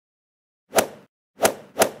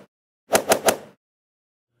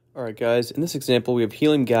Alright guys, in this example we have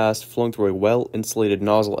helium gas flowing through a well-insulated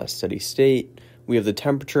nozzle at steady state. We have the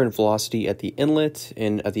temperature and velocity at the inlet,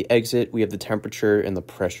 and at the exit we have the temperature and the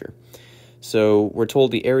pressure. So we're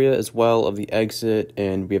told the area as well of the exit,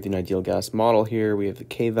 and we have the ideal gas model here. We have the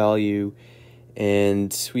K value,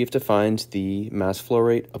 and we have to find the mass flow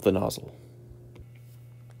rate of the nozzle.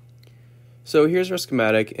 So here's our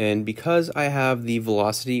schematic, and because I have the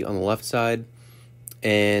velocity on the left side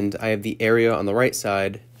and I have the area on the right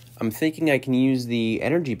side, I'm thinking I can use the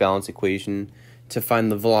energy balance equation to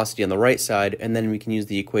find the velocity on the right side, and then we can use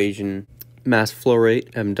the equation mass flow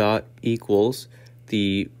rate, m dot, equals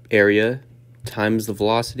the area times the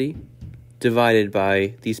velocity divided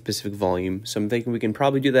by the specific volume. So I'm thinking we can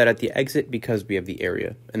probably do that at the exit because we have the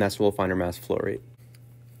area, and that's where we'll find our mass flow rate.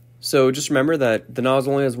 So just remember that the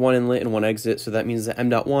nozzle only has one inlet and one exit, so that means that m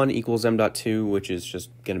dot 1 equals m dot 2, which is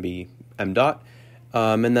just going to be m dot.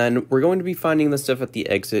 And then we're going to be finding the stuff at the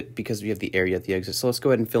exit because we have the area at the exit. So let's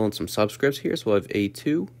go ahead and fill in some subscripts here. So we'll have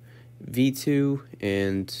A2, V2,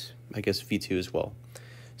 and I guess V2 as well.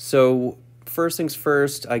 So first things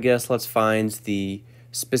first, I guess let's find the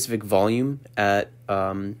specific volume at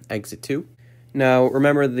exit 2. Now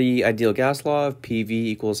remember the ideal gas law of PV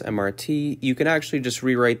equals MRT. You can actually just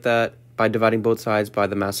rewrite that by dividing both sides by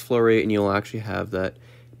the mass flow rate, and you'll actually have that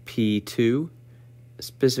P2,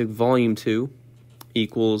 specific volume 2,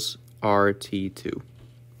 equals RT2.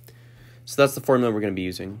 So that's the formula we're going to be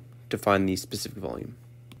using to find the specific volume.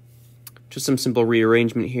 Just some simple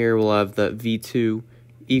rearrangement here. We'll have that V2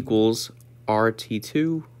 equals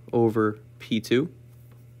RT2 over P2.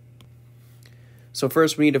 So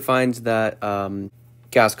first we need to find that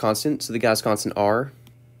gas constant. So the gas constant R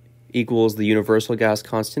equals the universal gas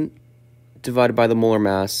constant divided by the molar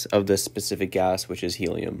mass of the specific gas, which is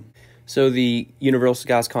helium. So the universal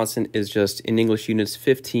gas constant is just, in English units,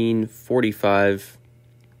 1545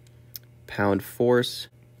 pound force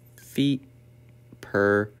feet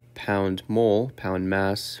per pound mole, pound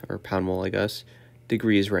mass, or pound mole, I guess,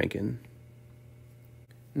 degrees Rankine.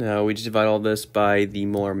 Now we just divide all this by the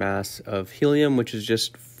molar mass of helium, which is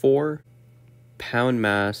just 4 pound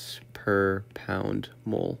mass per pound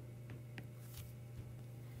mole.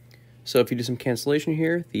 So if you do some cancellation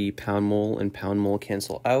here, the pound mole and pound mole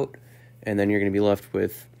cancel out, and then you're going to be left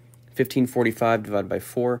with 1545 divided by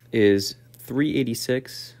 4 is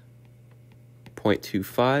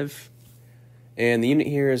 386.25. And the unit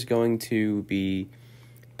here is going to be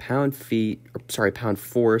pound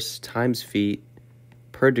force times feet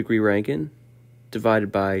per degree Rankine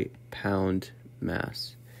divided by pound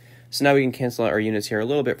mass. So now we can cancel out our units here a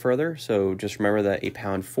little bit further. So just remember that a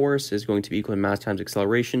pound force is going to be equal to mass times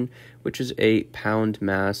acceleration, which is a pound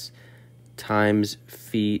mass times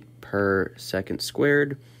feet per second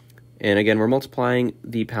squared. And again, we're multiplying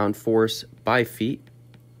the pound force by feet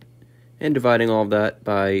and dividing all of that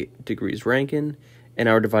by degrees Rankine, and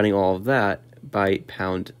now we're dividing all of that by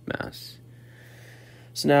pound mass.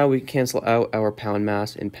 So now we cancel out our pound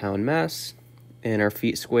mass and pound mass, and our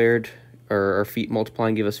feet squared, or our feet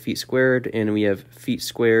multiplying give us feet squared, and we have feet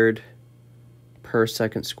squared per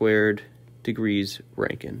second squared degrees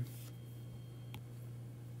Rankine.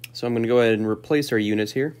 So I'm going to go ahead and replace our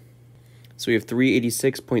units here. So we have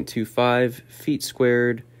 386.25 feet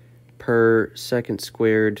squared per second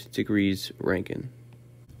squared degrees Rankine.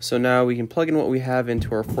 So now we can plug in what we have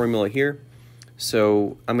into our formula here.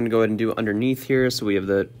 So I'm going to go ahead and do it underneath here. So we have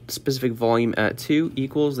the specific volume at 2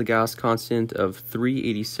 equals the gas constant of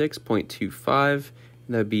 386.25. And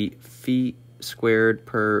that would be feet squared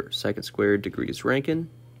per second squared degrees Rankine,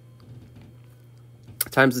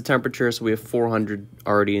 times the temperature. So we have 400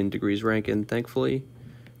 already in degrees Rankine, thankfully.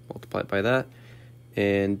 Multiply it by that.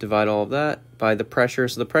 And divide all of that by the pressure.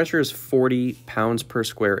 So the pressure is 40 pounds per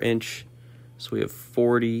square inch. So we have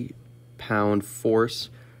 40 pound force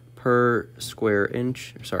per square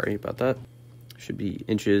inch. Sorry about that. Should be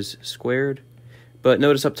inches squared. But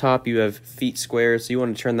notice up top you have feet squared, so you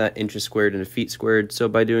want to turn that inches squared into feet squared. So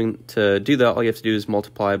to do that, all you have to do is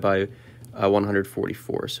multiply by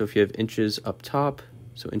 144. So if you have inches up top,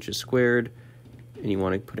 so inches squared, and you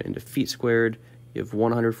want to put it into feet squared, you have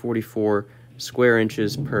 144 square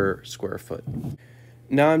inches per square foot.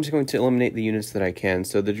 Now I'm just going to eliminate the units that I can.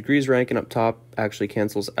 So the degrees Rankine up top actually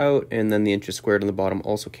cancels out, and then the inches squared on the bottom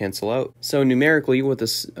also cancel out. So numerically, what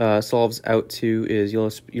this solves out to is your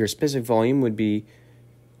specific volume would be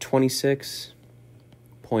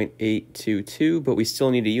 26.822, but we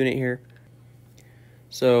still need a unit here.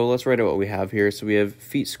 So let's write out what we have here. So we have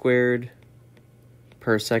feet squared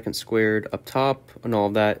per second squared up top, and all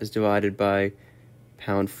of that is divided by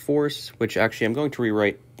pound force, which actually I'm going to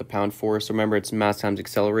rewrite the pound force. Remember, it's mass times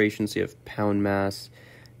acceleration, so you have pound mass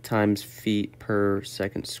times feet per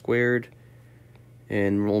second squared.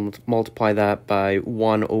 And we'll multiply that by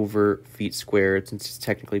 1 over feet squared, since it's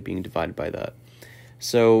technically being divided by that.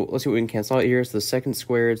 So let's see what we can cancel out here. So the second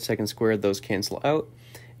squared, those cancel out.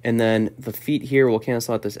 And then the feet here will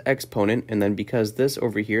cancel out this exponent. And then because this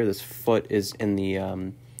over here, this foot is in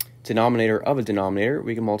the denominator of a denominator,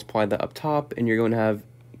 we can multiply that up top, and you're going to have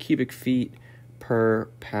cubic feet per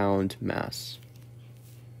pound mass.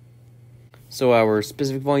 So our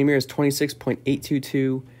specific volume here is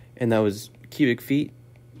 26.822, and that was cubic feet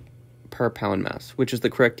per pound mass, which is the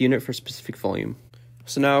correct unit for specific volume.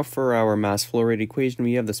 So now for our mass flow rate equation,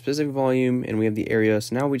 we have the specific volume and we have the area,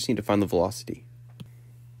 so now we just need to find the velocity.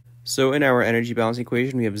 So in our energy balance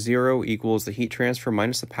equation, we have 0 equals the heat transfer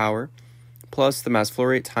minus the power, plus the mass flow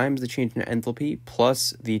rate times the change in enthalpy,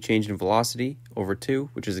 plus the change in velocity over 2,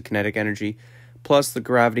 which is the kinetic energy, plus the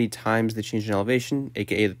gravity times the change in elevation,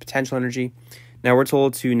 aka the potential energy. Now we're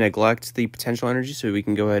told to neglect the potential energy, so we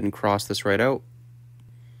can go ahead and cross this right out.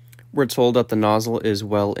 We're told that the nozzle is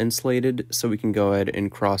well insulated, so we can go ahead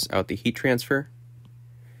and cross out the heat transfer.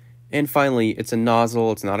 And finally, it's a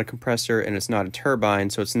nozzle, it's not a compressor, and it's not a turbine,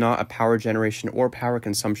 so it's not a power generation or power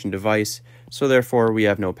consumption device, so therefore we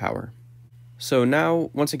have no power. So now,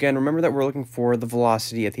 once again, remember that we're looking for the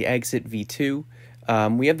velocity at the exit, V2.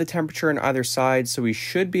 We have the temperature on either side, so we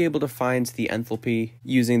should be able to find the enthalpy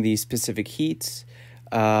using the specific heats.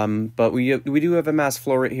 But we do have a mass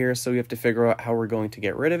flow rate here, so we have to figure out how we're going to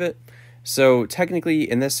get rid of it. So technically,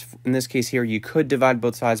 in this case here, you could divide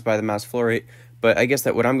both sides by the mass flow rate, but I guess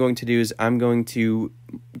that what I'm going to do is I'm going to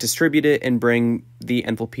distribute it and bring the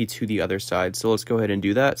enthalpy to the other side. So let's go ahead and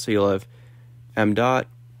do that. So you'll have m dot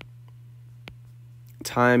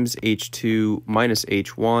times h2 minus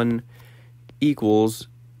h1 equals,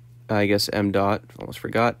 I guess, m dot, almost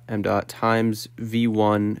forgot, m dot times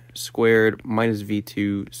v1 squared minus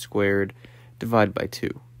v2 squared divided by 2.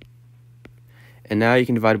 And now you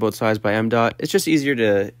can divide both sides by m dot. It's just easier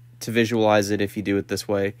to visualize it if you do it this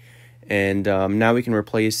way. And now we can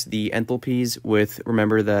replace the enthalpies with,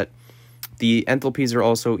 remember that the enthalpies are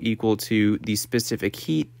also equal to the specific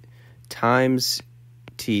heat times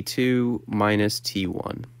T2 minus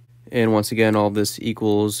T1. And once again, all this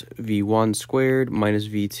equals V1 squared minus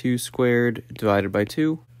V2 squared divided by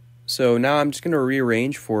 2. So now I'm just going to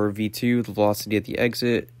rearrange for V2, the velocity at the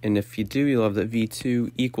exit. And if you do, you'll have that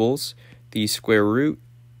V2 equals the square root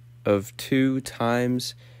of 2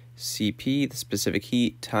 times Cp, the specific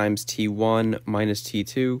heat, times T1 minus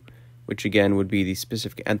T2, which again would be the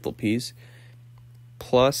specific enthalpies,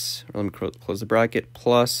 plus, let me close the bracket,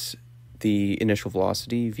 plus the initial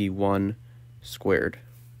velocity, V1 squared.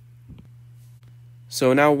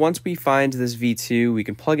 So now once we find this V2, we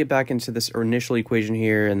can plug it back into this initial equation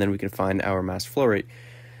here, and then we can find our mass flow rate.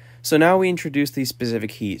 So now we introduce the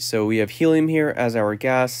specific heat. So we have helium here as our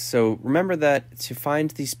gas. So remember that to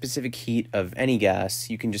find the specific heat of any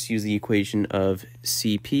gas, you can just use the equation of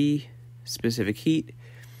Cp, specific heat,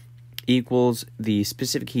 equals the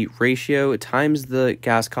specific heat ratio times the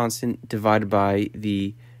gas constant divided by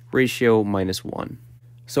the ratio minus 1.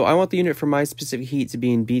 So I want the unit for my specific heat to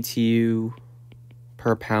be in BTU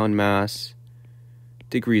per pound mass,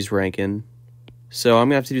 degrees Rankine. So I'm going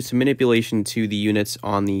to have to do some manipulation to the units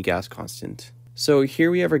on the gas constant. So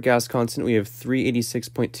here we have our gas constant. We have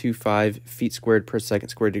 386.25 feet squared per second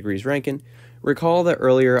squared degrees Rankine. Recall that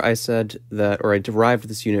earlier I said that, or I derived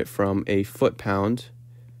this unit from a foot-pound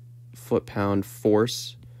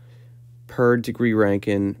force per degree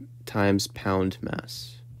Rankine times pound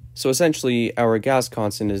mass. So essentially, our gas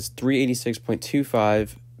constant is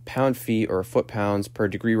 386.25 pound-feet or foot-pounds per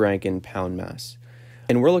degree Rankine pound mass.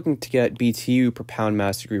 And we're looking to get BTU per pound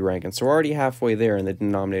mass degree Rankine. So we're already halfway there in the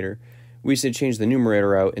denominator. We should change the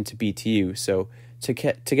numerator out into BTU. So to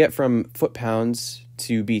get from foot-pounds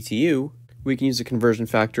to BTU, we can use a conversion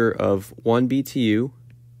factor of 1 BTU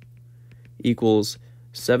equals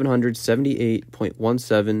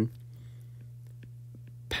 778.17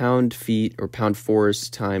 pound-feet or pound force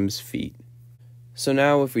times feet. So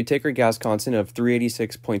now if we take our gas constant of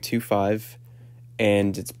 386.25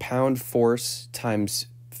 and it's pound force times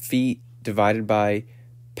feet divided by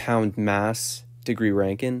pound mass degree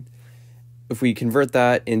Rankine, if we convert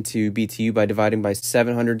that into BTU by dividing by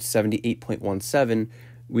 778.17,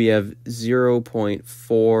 we have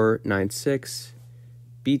 0.496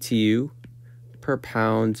 BTU per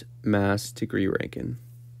pound mass degree Rankine.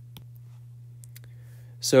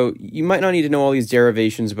 So you might not need to know all these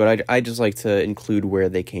derivations, but I just like to include where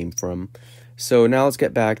they came from. So now let's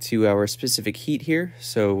get back to our specific heat here.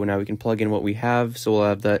 So now we can plug in what we have. So we'll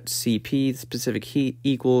have that Cp, the specific heat,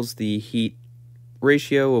 equals the heat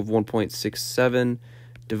ratio of 1.67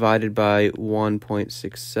 divided by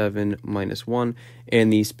 1.67 minus 1,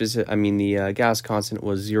 and the gas constant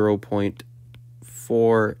was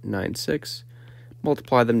 0.496.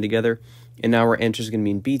 Multiply them together, and now our answer is going to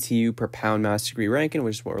be in BTU per pound mass degree Rankine,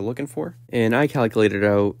 which is what we're looking for. And I calculated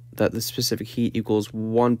out that the specific heat equals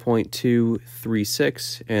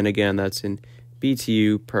 1.236, and again, that's in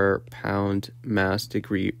BTU per pound mass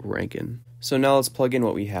degree Rankine. So now let's plug in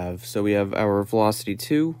what we have. So we have our velocity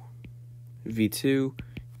 2, V2,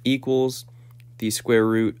 equals the square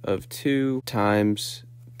root of 2 times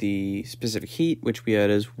the specific heat, which we had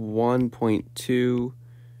as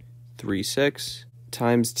 1.236,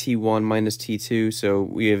 times T1 minus T2, so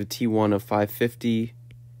we have a T1 of 550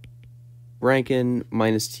 Rankine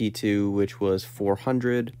minus T2, which was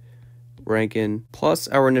 400 Rankine, plus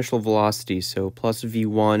our initial velocity, so plus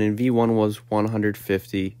V1, and V1 was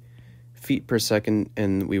 150 feet per second,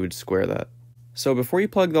 and we would square that. So before you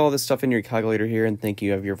plug all this stuff in your calculator here and think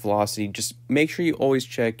you have your velocity, just make sure you always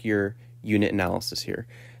check your unit analysis here.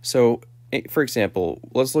 So for example,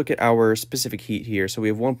 let's look at our specific heat here. So we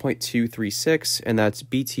have 1.236, and that's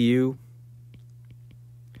BTU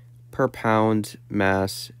per pound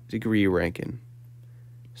mass degree Rankine.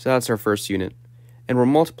 So that's our first unit. And we're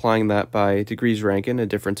multiplying that by degrees Rankine, a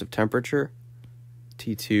difference of temperature,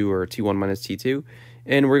 T2 or T1 minus T2.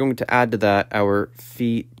 And we're going to add to that our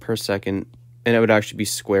feet per second, and it would actually be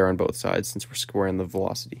square on both sides since we're squaring the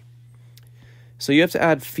velocity. So you have to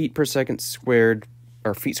add feet per second squared,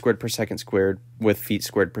 or feet squared per second squared, with feet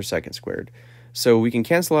squared per second squared. So we can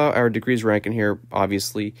cancel out our degrees Rankine here,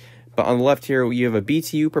 obviously, but on the left here, you have a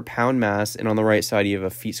BTU per pound mass, and on the right side, you have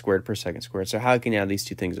a feet squared per second squared. So how can you add these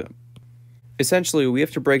two things up? Essentially, we have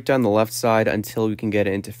to break down the left side until we can get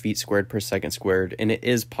it into feet squared per second squared, and it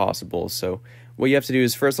is possible. So what you have to do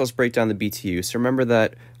is first let's break down the BTU. So remember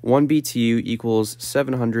that 1 BTU equals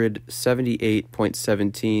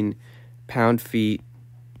 778.17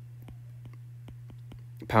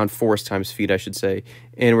 pound force times feet, I should say,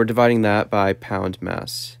 and we're dividing that by pound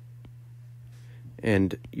mass.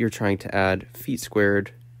 And you're trying to add feet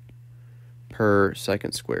squared per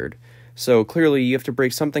second squared. So clearly you have to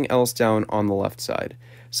break something else down on the left side.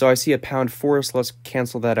 So I see a pound force, let's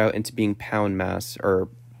cancel that out into being pound mass, or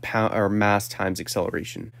mass times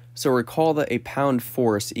acceleration. So recall that a pound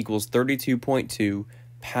force equals 32.2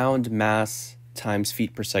 pound mass times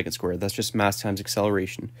feet per second squared. That's just mass times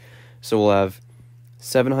acceleration. So we'll have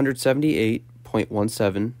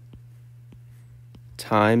 778.17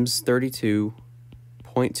 times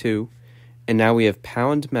 32.2, and now we have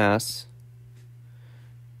pound mass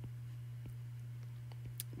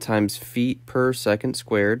times feet per second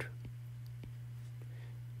squared,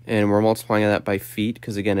 and we're multiplying that by feet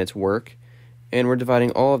because again it's work, and we're dividing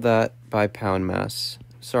all of that by pound mass.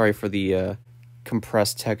 Sorry for the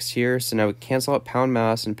compressed text here. So now we cancel out pound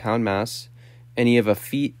mass, and you have a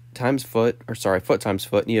feet times foot, foot times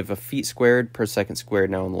foot, and you have a feet squared per second squared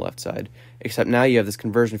now on the left side, except now you have this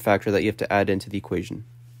conversion factor that you have to add into the equation.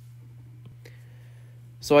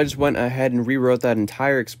 So I just went ahead and rewrote that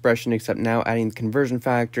entire expression, except now adding the conversion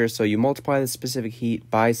factor. So you multiply the specific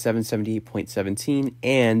heat by 778.17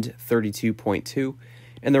 and 32.2,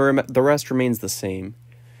 and the rest remains the same.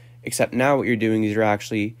 Except now what you're doing is you're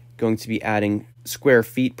actually going to be adding square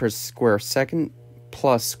feet per square second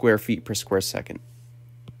plus square feet per square second.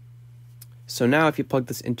 So now if you plug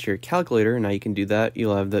this into your calculator, now you can do that,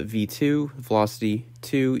 you'll have that V2, velocity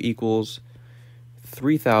 2, equals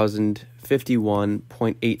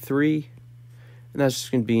 3,051.83, and that's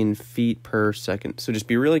just going to be in feet per second. So just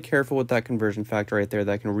be really careful with that conversion factor right there.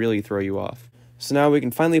 That can really throw you off. So now we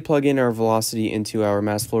can finally plug in our velocity into our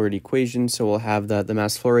mass flow rate equation. So we'll have that the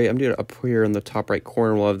mass flow rate, I'm doing it up here in the top right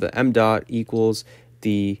corner, we'll have the m dot equals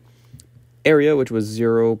the area, which was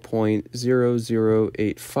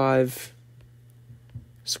 0.0085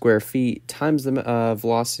 square feet, times the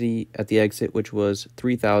velocity at the exit, which was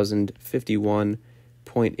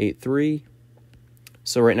 3,051.83.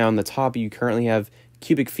 So right now on the top, you currently have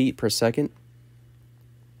cubic feet per second,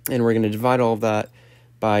 and we're going to divide all of that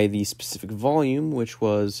by the specific volume, which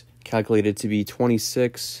was calculated to be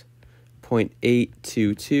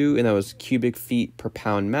 26.822, and that was cubic feet per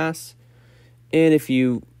pound mass. And if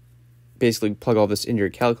you basically plug all this into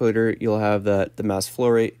your calculator, you'll have that the mass flow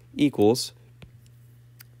rate equals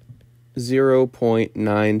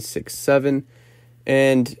 0.967,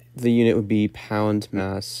 and the unit would be pound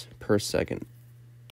mass per second.